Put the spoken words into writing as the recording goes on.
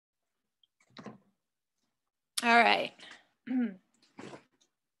All right.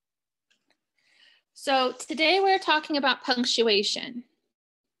 So today we're talking about punctuation.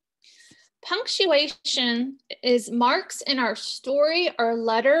 Punctuation is marks in our story or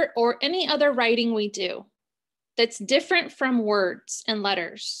letter or any other writing we do that's different from words and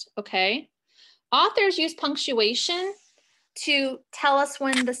letters, okay? Authors use punctuation to tell us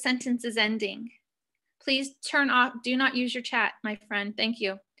when the sentence is ending. Please turn off, do not use your chat, my friend, thank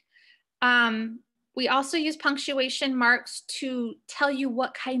you. We also use punctuation marks to tell you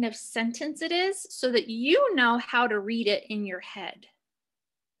what kind of sentence it is so that you know how to read it in your head,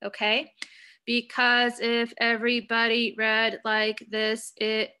 okay? Because if everybody read like this,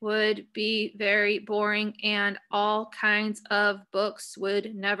 it would be very boring and all kinds of books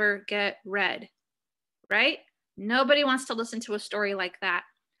would never get read, right? Nobody wants to listen to a story like that.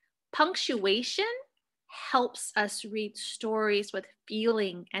 Punctuation helps us read stories with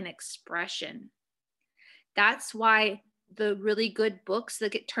feeling and expression. That's why the really good books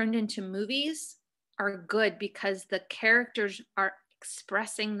that get turned into movies are good, because the characters are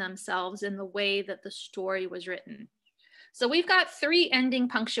expressing themselves in the way that the story was written. So we've got 3 ending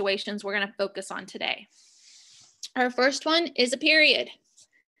punctuations we're going to focus on today. Our first one is a period.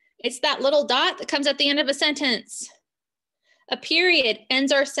 It's that little dot that comes at the end of a sentence. A period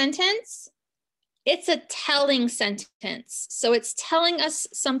ends our sentence. It's a telling sentence. So it's telling us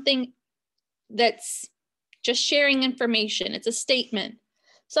something that's just sharing information. It's a statement.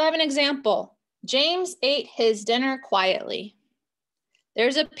 So I have an example. James ate his dinner quietly.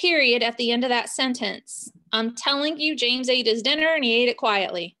 There's a period at the end of that sentence. I'm telling you, James ate his dinner and he ate it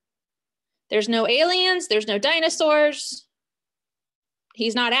quietly. There's no aliens, there's no dinosaurs.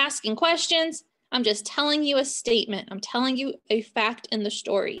 He's not asking questions. I'm just telling you a statement. I'm telling you a fact in the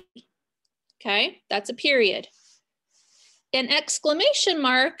story. Okay, that's a period. An exclamation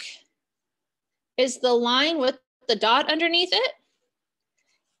mark is the line with the dot underneath it.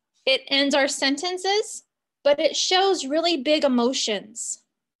 It ends our sentences, but it shows really big emotions.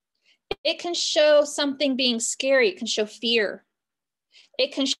 It can show something being scary. It can show fear.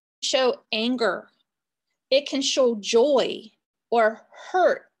 It can show anger. It can show joy or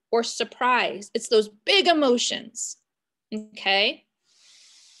hurt or surprise. It's those big emotions, okay?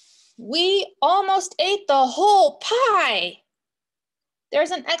 We almost ate the whole pie.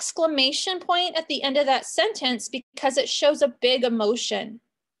 There's an exclamation point at the end of that sentence because it shows a big emotion.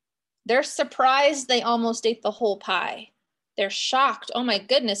 They're surprised they almost ate the whole pie. They're shocked. Oh my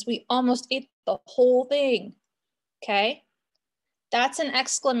goodness, we almost ate the whole thing. Okay? That's an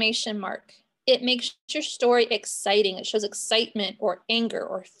exclamation mark. It makes your story exciting. It shows excitement or anger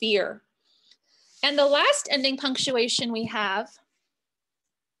or fear. And the last ending punctuation we have,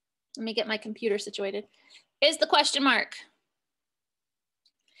 let me get my computer situated, is the question mark.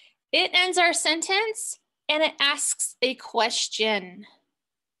 It ends our sentence and it asks a question.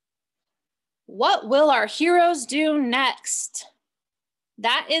 What will our heroes do next?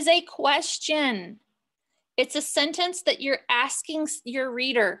 That is a question. It's a sentence that you're asking your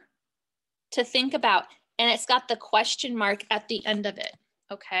reader to think about, and it's got the question mark at the end of it,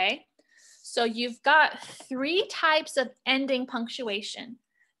 okay? So you've got 3 types of ending punctuation.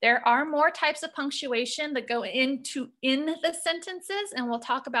 There are more types of punctuation that go in the sentences, and we'll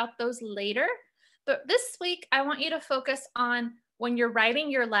talk about those later. But this week, I want you to focus on when you're writing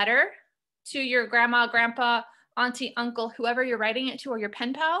your letter to your grandma, grandpa, auntie, uncle, whoever you're writing it to, or your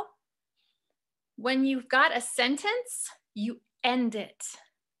pen pal. When you've got a sentence, you end it.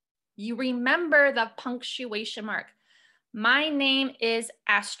 You remember the punctuation mark. My name is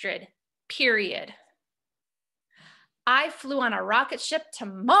Astrid, period. I flew on a rocket ship to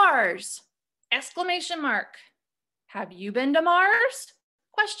Mars, exclamation mark. Have you been to Mars?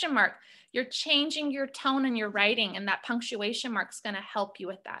 Question mark. You're changing your tone in your writing, and that punctuation mark is going to help you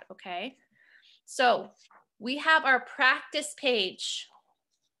with that, okay? So we have our practice page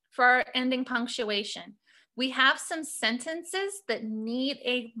for our ending punctuation. We have some sentences that need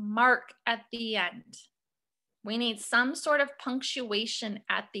a mark at the end. We need some sort of punctuation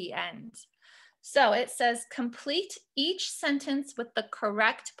at the end. So it says, complete each sentence with the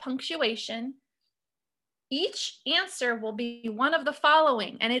correct punctuation. Each answer will be one of the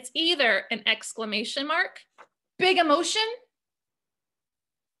following, and it's either an exclamation mark, big emotion,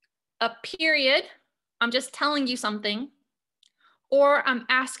 a period, I'm just telling you something, or I'm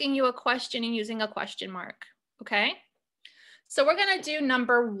asking you a question and using a question mark, okay? So we're gonna do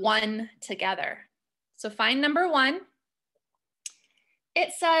number 1 together. So find number 1.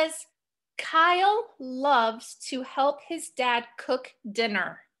 It says, Kyle loves to help his dad cook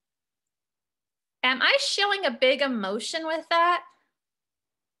dinner. Am I showing a big emotion with that?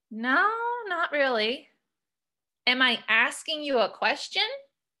 No, not really. Am I asking you a question?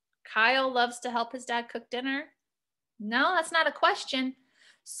 Kyle loves to help his dad cook dinner. No, that's not a question.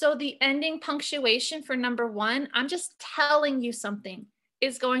 So the ending punctuation for number 1, I'm just telling you something,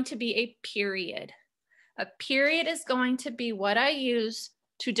 is going to be a period. A period is going to be what I use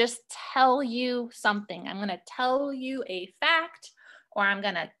to just tell you something. I'm going to tell you a fact, or I'm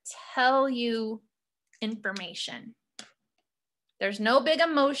going to tell you information. There's no big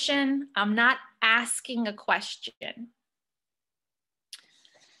emotion. I'm not asking a question.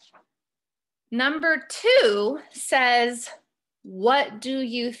 Number 2 says, what do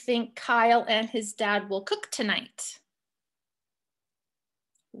you think Kyle and his dad will cook tonight?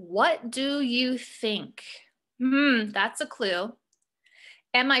 What do you think? That's a clue.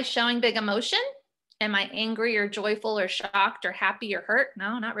 Am I showing big emotion? Am I angry or joyful or shocked or happy or hurt?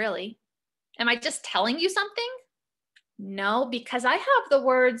 No, not really. Am I just telling you something? No, because I have the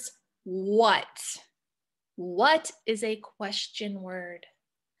words what. What is a question word?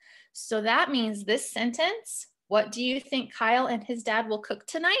 So that means this sentence, what do you think Kyle and his dad will cook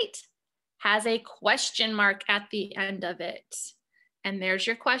tonight, has a question mark at the end of it. And there's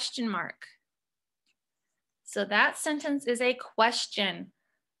your question mark. So that sentence is a question.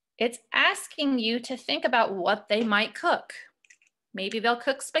 It's asking you to think about what they might cook. Maybe they'll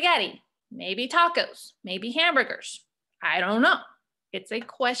cook spaghetti, maybe tacos, maybe hamburgers. I don't know. It's a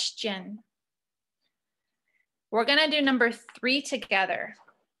question. We're gonna do number 3 together.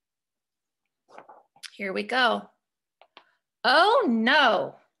 Here we go. Oh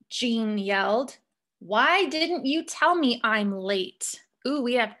no, Jean yelled. Why didn't you tell me I'm late? Ooh,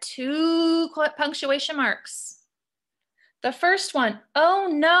 we have 2 punctuation marks. The first one, oh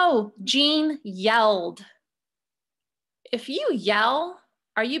no, Jean yelled. If you yell,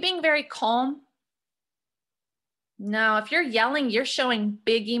 are you being very calm? No, if you're yelling, you're showing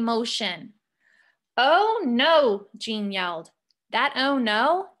big emotion. Oh no, Jean yelled. That oh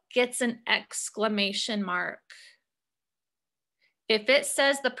no gets an exclamation mark. If it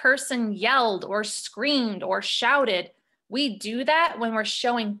says the person yelled or screamed or shouted, we do that when we're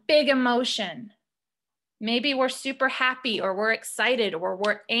showing big emotion. Maybe we're super happy or we're excited or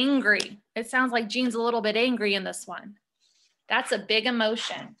we're angry. It sounds like Jean's a little bit angry in this one. That's a big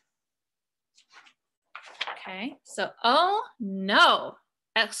emotion. Okay, so oh no,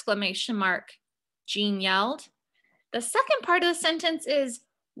 exclamation mark, Jean yelled. The second part of the sentence is,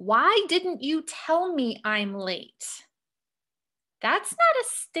 why didn't you tell me I'm late? That's not a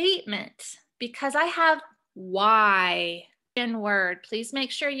statement because I have why in word. Please make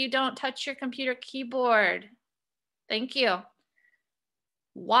sure you don't touch your computer keyboard. Thank you.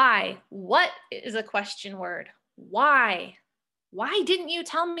 Why? What is a question word? Why? Why didn't you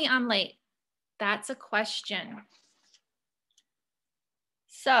tell me I'm late? That's a question.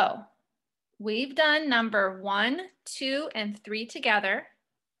 So we've done number 1, 2, and 3 together.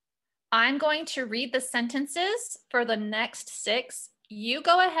 I'm going to read the sentences for the next 6. You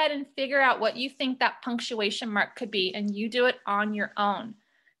go ahead and figure out what you think that punctuation mark could be, and you do it on your own.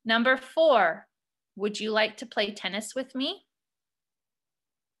 Number 4, would you like to play tennis with me?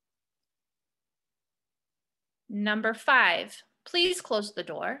 Number 5, please close the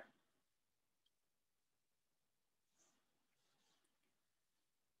door.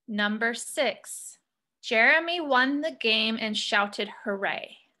 Number 6, Jeremy won the game and shouted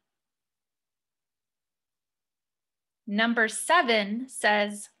hooray. Number 7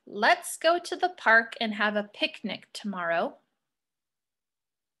 says, let's go to the park and have a picnic tomorrow.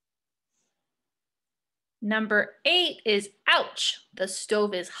 Number 8 is, ouch, the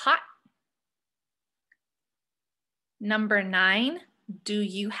stove is hot. Number 9, do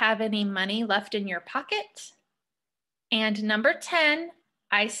you have any money left in your pocket? And number 10,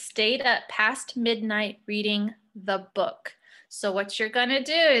 I stayed up past midnight reading the book. So what you're gonna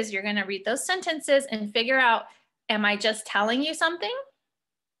do is you're gonna read those sentences and figure out, am I just telling you something?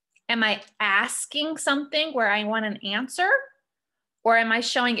 Am I asking something where I want an answer? Or am I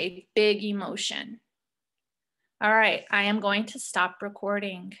showing a big emotion? All right, I am going to stop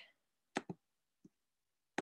recording.